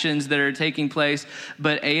actions that are taking place,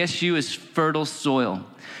 but ASU is fertile soil.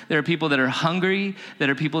 There are people that are hungry, there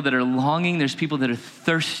are people that are longing, there's people that are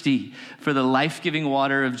thirsty for the life-giving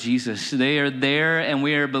water of Jesus. They are there, and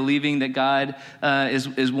we are believing that God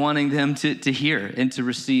is wanting them to hear and to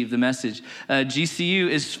receive the message. GCU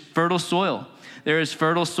is fertile soil. There is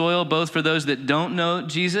fertile soil both for those that don't know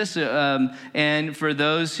Jesus and for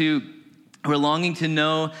those who are longing to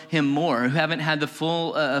know him more, who haven't had the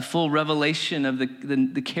full revelation of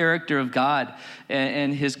the character of God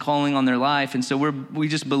and his calling on their life. And so we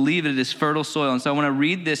just believe that it is fertile soil. And so I want to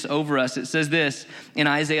read this over us. It says this in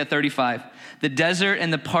Isaiah 35, "The desert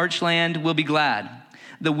and the parched land will be glad.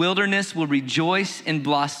 The wilderness will rejoice and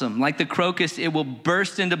blossom. Like the crocus, it will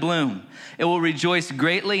burst into bloom. It will rejoice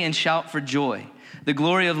greatly and shout for joy. The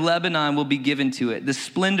glory of Lebanon will be given to it, the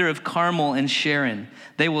splendor of Carmel and Sharon.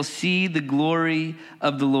 They will see the glory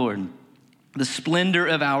of the Lord, the splendor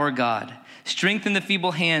of our God. Strengthen the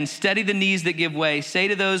feeble hands, steady the knees that give way. Say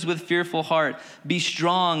to those with fearful heart, be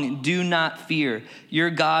strong, do not fear.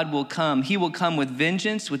 Your God will come. He will come with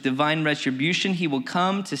vengeance, with divine retribution. He will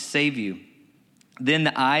come to save you. Then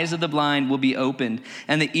the eyes of the blind will be opened,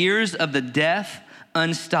 and the ears of the deaf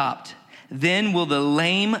unstopped. Then will the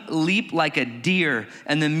lame leap like a deer,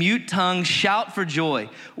 and the mute tongue shout for joy.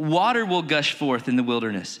 Water will gush forth in the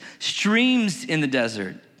wilderness, streams in the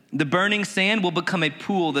desert. The burning sand will become a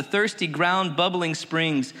pool, the thirsty ground bubbling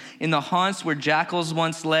springs. In the haunts where jackals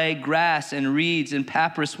once lay, grass and reeds and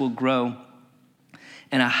papyrus will grow.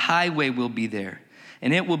 And a highway will be there,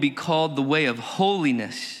 and it will be called the way of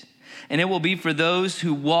holiness. And it will be for those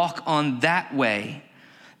who walk on that way.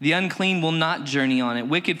 The unclean will not journey on it.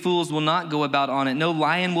 Wicked fools will not go about on it. No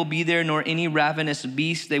lion will be there, nor any ravenous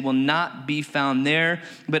beast. They will not be found there,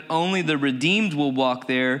 but only the redeemed will walk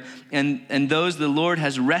there, and those the Lord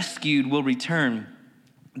has rescued will return.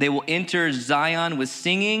 They will enter Zion with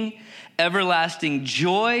singing. Everlasting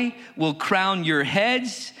joy will crown your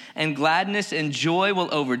heads, and gladness and joy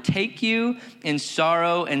will overtake you, and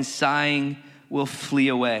sorrow and sighing will flee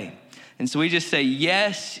away. And so we just say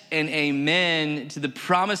yes and amen to the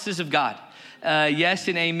promises of God. Yes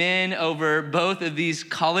and amen over both of these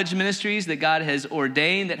college ministries that God has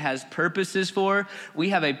ordained, that has purposes for. We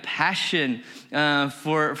have a passion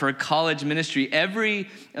for college ministry. Every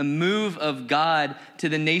move of God to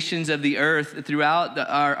the nations of the earth throughout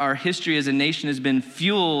our history as a nation has been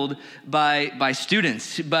fueled by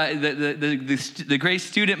students, by the great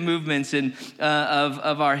student movements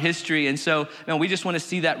of our history. And so we just want to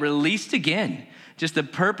see that released again. Just the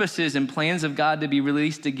purposes and plans of God to be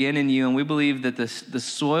released again in you. And we believe that the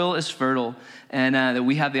soil is fertile and that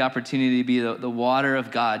we have the opportunity to be the water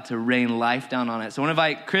of God to rain life down on it. So I want to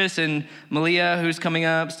invite Chris and Malia, who's coming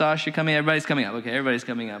up. Stash, you're coming. Everybody's coming up. Okay, everybody's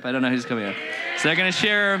coming up. I don't know who's coming up. So they're going to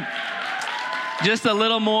share just a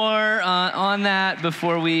little more on that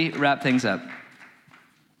before we wrap things up.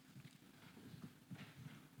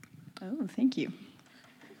 Oh, thank you.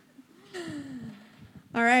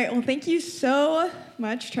 All right. Well, thank you so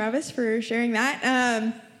much, Travis, for sharing that.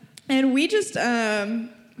 And we just,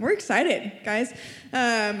 we're excited, guys.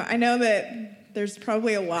 I know that there's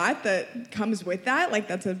probably a lot that comes with that. Like,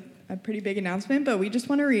 that's a pretty big announcement. But we just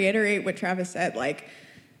want to reiterate what Travis said. Like,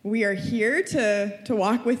 we are here to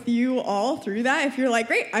walk with you all through that. If you're like,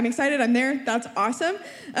 great, I'm excited, I'm there, that's awesome.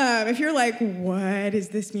 If you're like, what does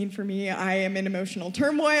this mean for me? I am in emotional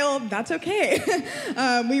turmoil, that's okay.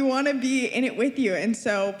 We want to be in it with you. And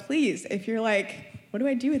so please, if you're like, what do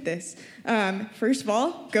I do with this? First of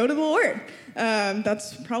all, go to the Lord.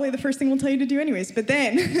 That's probably the first thing we'll tell you to do anyways. But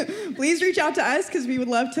then please reach out to us because we would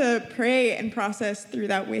love to pray and process through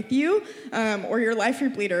that with you, or your life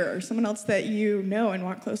group leader or someone else that you know and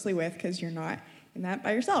walk closely with because you're not in that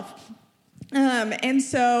by yourself. And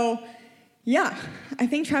so, yeah, I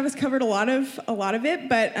think Travis covered a lot of it,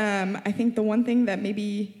 but I think the one thing that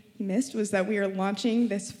maybe he missed was that we are launching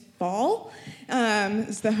this fall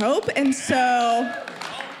is the hope. And so,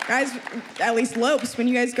 guys, at least Lopes, when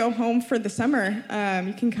you guys go home for the summer,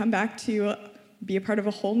 you can come back to be a part of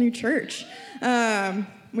a whole new church,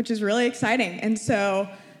 which is really exciting. And so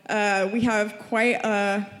we have quite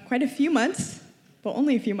a few months, but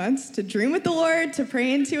only a few months, to dream with the Lord, to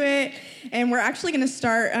pray into it. And we're actually going to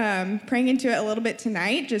start praying into it a little bit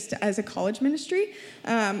tonight, just as a college ministry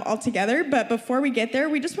all together. But before we get there,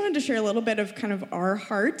 we just wanted to share a little bit of kind of our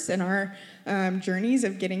hearts and our journeys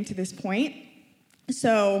of getting to this point.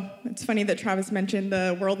 So it's funny that Travis mentioned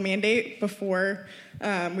the world mandate before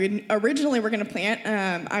we originally were going to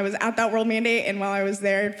plant. I was at that world mandate, and while I was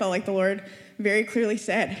there, it felt like the Lord very clearly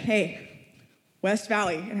said, hey, West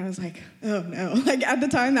Valley. And I was like, oh no. Like at the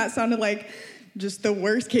time, that sounded like just the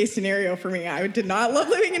worst case scenario for me. I did not love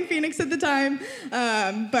living in Phoenix at the time.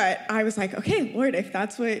 But I was like, okay, Lord, if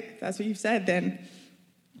that's what you've said, then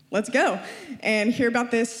let's go. And hear about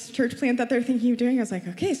this church plant that they're thinking of doing. I was like,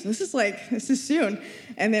 okay, so this is soon.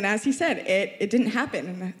 And then as he said, it didn't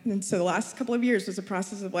happen. And so the last couple of years was a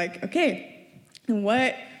process of like, okay, and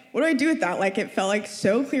what do I do with that? Like it felt like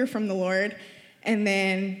so clear from the Lord. And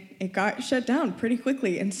then it got shut down pretty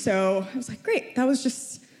quickly. And so I was like, great, it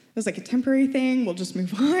was like a temporary thing. We'll just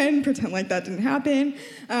move on, pretend like that didn't happen.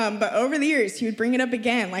 But over the years, he would bring it up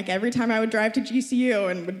again. Like every time I would drive to GCU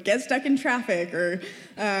and would get stuck in traffic or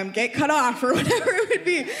get cut off or whatever it would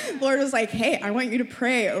be, the Lord was like, hey, I want you to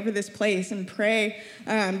pray over this place and pray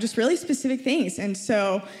just really specific things. And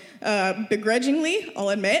so begrudgingly, I'll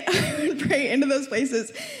admit, I would pray into those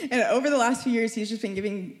places. And over the last few years, he's just been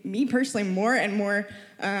giving me personally more and more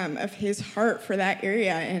of his heart for that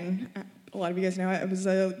area. And a lot of you guys know I was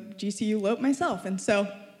a GCU Lope myself. And so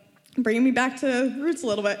bringing me back to roots a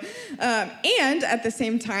little bit. And at the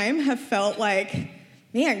same time have felt like,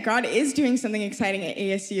 man, God is doing something exciting at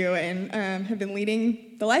ASU and have been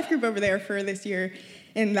leading the life group over there for this year.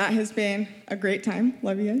 And that has been a great time.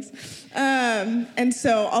 Love you guys. And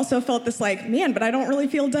so also felt this like, man, but I don't really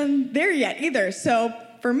feel done there yet either. So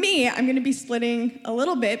for me, I'm going to be splitting a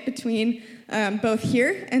little bit between both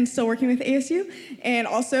here and still working with ASU and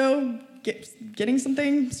also getting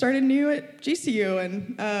something started new at GCU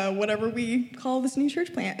and whatever we call this new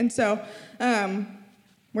church plant. And so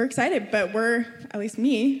we're excited, but we're, at least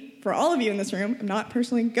me, for all of you in this room, I'm not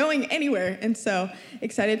personally going anywhere. And so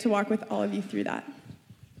excited to walk with all of you through that.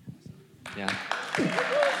 Yeah.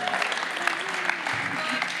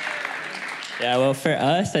 Yeah, well, for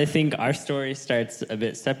us, I think our story starts a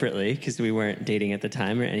bit separately because we weren't dating at the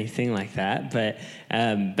time or anything like that. But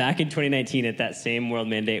back in 2019, at that same World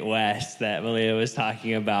Mandate West that Malia was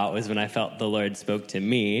talking about was when I felt the Lord spoke to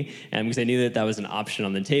me, because I knew that that was an option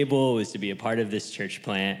on the table, was to be a part of this church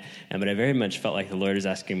plant. But I very much felt like the Lord was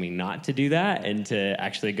asking me not to do that and to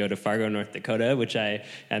actually go to Fargo, North Dakota, which I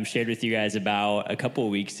shared with you guys about a couple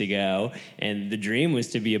weeks ago. And the dream was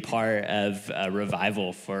to be a part of a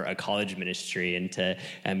revival for a college ministry and to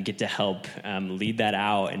get to help lead that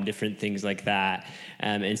out and different things like that.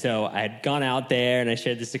 And so I had gone out there, and I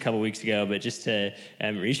shared this a couple weeks ago, but just to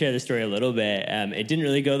reshare the story a little bit, it didn't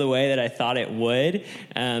really go the way that I thought it would.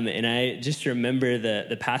 And I just remember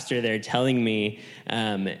the pastor there telling me,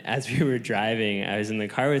 as we were driving, I was in the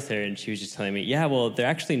car with her, and she was just telling me, yeah, well, they're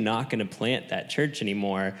actually not going to plant that church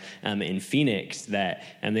anymore in Phoenix that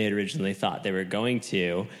they had originally thought they were going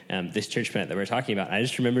to, this church plant that we're talking about. And I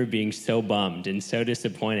just remember being so bummed and so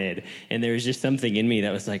disappointed. And there was just something in me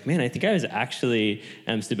that was like, man, I think I was actually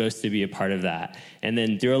supposed to be a part of that. And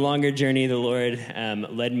then through a longer journey, the Lord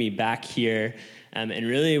led me back here. And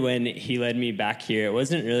really, when he led me back here, it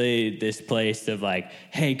wasn't really this place of like,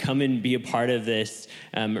 hey, come and be a part of this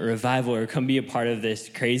revival or come be a part of this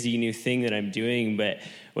crazy new thing that I'm doing. But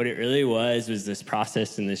what it really was this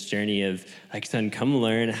process and this journey of like, son, come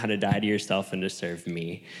learn how to die to yourself and to serve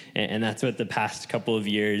me. And that's what the past couple of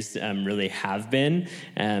years really have been.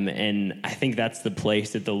 And I think that's the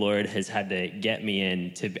place that the Lord has had to get me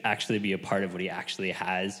in to actually be a part of what he actually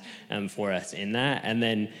has for us in that. And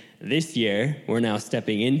then this year, we're now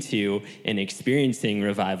stepping into and experiencing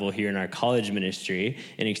revival here in our college ministry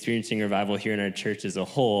and experiencing revival here in our church as a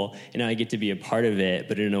whole. And I get to be a part of it,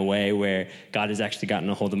 but in a way where God has actually gotten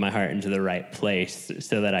a hold of my heart into the right place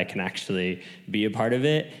so that I can actually be a part of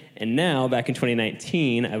it. And now, back in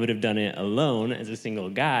 2019, I would have done it alone as a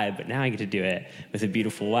single guy, but now I get to do it with a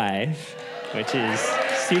beautiful wife, which is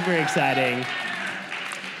super exciting.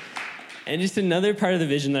 And just another part of the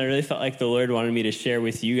vision that I really felt like the Lord wanted me to share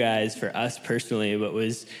with you guys for us personally, but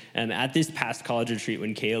was at this past college retreat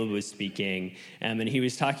when Caleb was speaking, and he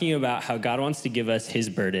was talking about how God wants to give us his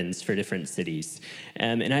burdens for different cities.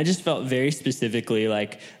 And I just felt very specifically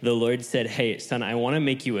like the Lord said, hey, son, I want to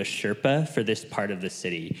make you a Sherpa for this part of the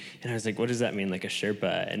city. And I was like, what does that mean, like a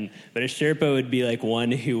Sherpa? But a Sherpa would be like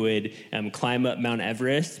one who would climb up Mount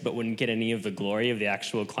Everest, but wouldn't get any of the glory of the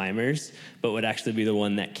actual climbers, but would actually be the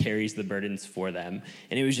one that carries the burdens for them.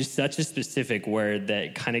 And it was just such a specific word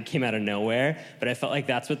that kind of came out of nowhere, but I felt like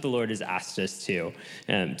that's what the Lord has asked us to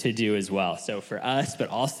do as well. So for us, but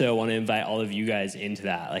also I want to invite all of you guys into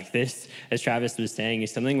that. Like this, as Travis was saying,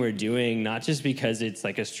 is something we're doing not just because it's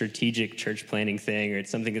like a strategic church planning thing or it's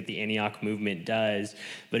something that the Antioch movement does,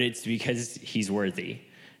 but it's because he's worthy.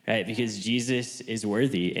 Right? Because Jesus is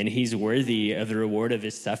worthy, and he's worthy of the reward of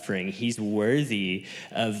his suffering. He's worthy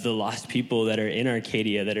of the lost people that are in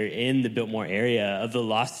Arcadia, that are in the Biltmore area, of the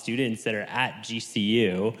lost students that are at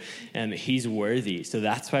GCU. He's worthy. So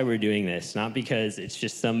that's why we're doing this, not because it's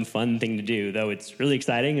just some fun thing to do, though it's really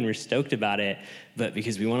exciting and we're stoked about it, but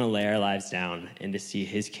because we want to lay our lives down and to see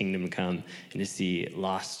his kingdom come and to see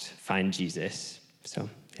lost find Jesus. So,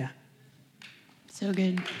 yeah. So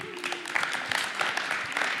good.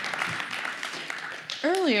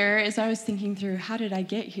 Earlier, as I was thinking through how did I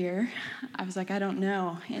get here, I was like, I don't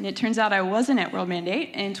know. And it turns out I wasn't at World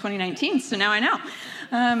Mandate in 2019, so now I know.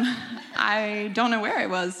 I don't know where I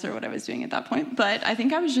was or what I was doing at that point, but I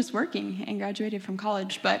think I was just working and graduated from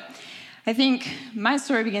college. But I think my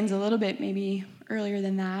story begins a little bit maybe earlier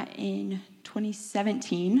than that in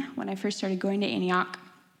 2017 when I first started going to Antioch.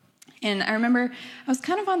 And I remember I was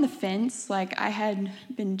kind of on the fence. Like I had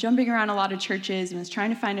been jumping around a lot of churches and was trying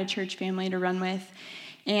to find a church family to run with.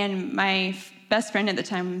 And my best friend at the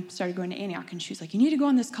time started going to Antioch, and she was like, you need to go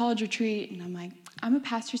on this college retreat. And I'm like, I'm a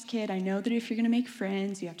pastor's kid. I know that if you're going to make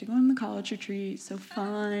friends, you have to go on the college retreat. It's so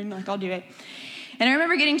fun. Like, I'll do it. And I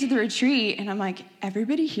remember getting to the retreat, and I'm like,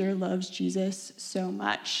 everybody here loves Jesus so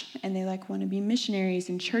much, and they like want to be missionaries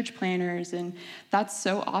and church planners, and that's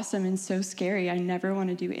so awesome and so scary. I never want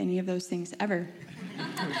to do any of those things ever.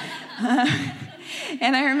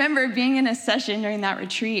 And I remember being in a session during that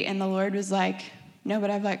retreat, and the Lord was like, no,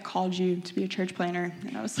 but I've like called you to be a church planner.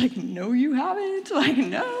 And I was like, no, you haven't. Like,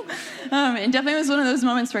 no. And definitely was one of those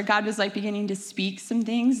moments where God was like beginning to speak some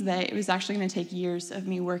things that it was actually going to take years of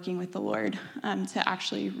me working with the Lord to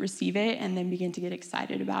actually receive it and then begin to get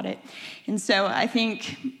excited about it. And so I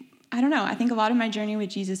think a lot of my journey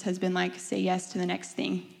with Jesus has been like, say yes to the next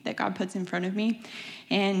thing that God puts in front of me,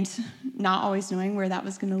 and not always knowing where that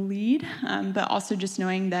was going to lead, but also just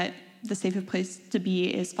knowing that the safest place to be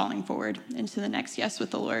is falling forward into the next yes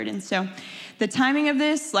with the Lord. And so the timing of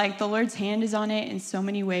this, like the Lord's hand is on it in so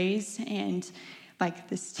many ways, and like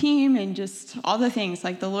this team and just all the things,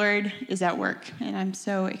 like the Lord is at work. And I'm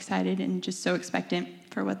so excited and just so expectant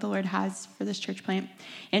for what the Lord has for this church plant.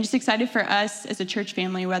 And just excited for us as a church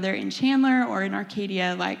family, whether in Chandler or in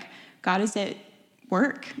Arcadia, like God is at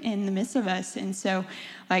work in the midst of us. And so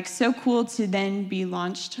like so cool to then be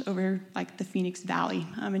launched over like the Phoenix Valley,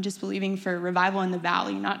 and just believing for revival in the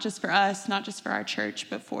valley, not just for us, not just for our church,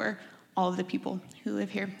 but for all of the people who live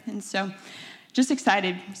here. And so just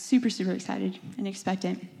excited, super, super excited and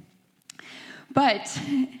expectant. But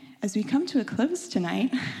as we come to a close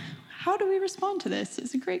tonight, how do we respond to this?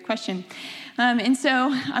 It's a great question. And so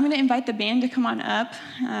I'm going to invite the band to come on up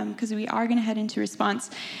because we are going to head into response.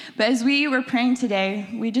 But as we were praying today,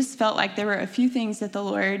 we just felt like there were a few things that the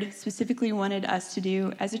Lord specifically wanted us to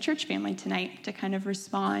do as a church family tonight to kind of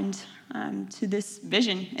respond to this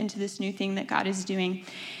vision and to this new thing that God is doing.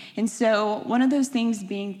 And so one of those things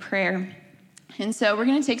being prayer. And so we're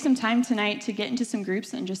going to take some time tonight to get into some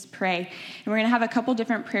groups and just pray. And we're going to have a couple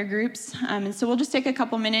different prayer groups. And so we'll just take a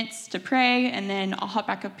couple minutes to pray, and then I'll hop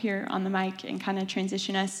back up here on the mic and kind of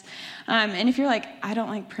transition us. And if you're like, I don't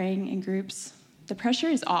like praying in groups, the pressure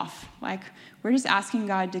is off. Like, we're just asking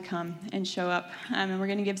God to come and show up. And we're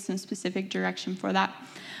going to give some specific direction for that.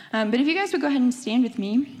 But if you guys would go ahead and stand with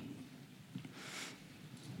me.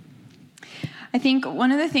 I think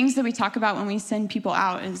one of the things that we talk about when we send people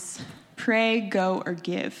out is pray, go, or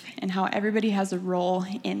give, and how everybody has a role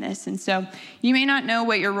in this. And so you may not know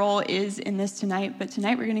what your role is in this tonight, but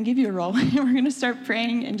tonight we're going to give you a role. We're going to start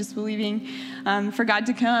praying and just believing for God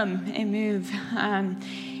to come and move.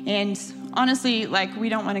 And honestly, like, we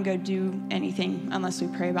don't want to go do anything unless we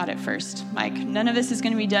pray about it first. Like, none of this is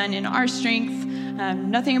going to be done in our strength.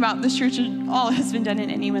 Nothing about this church at all has been done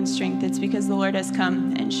in anyone's strength. It's because the Lord has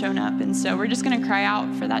come and shown up. And so we're just going to cry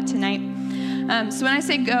out for that tonight. So when I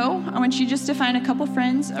say go, I want you just to find a couple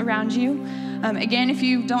friends around you. Again, if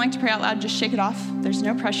you don't like to pray out loud, just shake it off. There's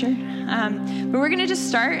no pressure. But we're going to just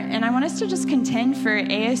start, and I want us to just contend for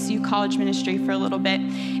ASU college ministry for a little bit.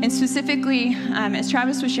 And specifically, as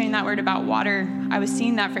Travis was sharing that word about water, I was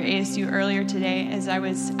seeing that for ASU earlier today as I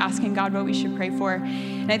was asking God what we should pray for.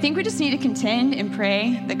 And I think we just need to contend and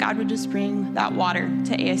pray that God would just bring that water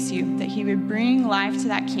to ASU, that he would bring life to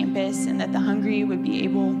that campus, and that the hungry would be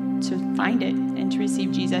able to find it and to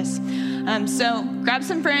receive Jesus. So grab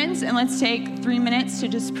some friends and let's take 3 minutes to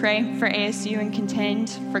just pray for ASU and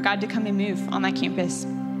contend for God to come and move on that campus.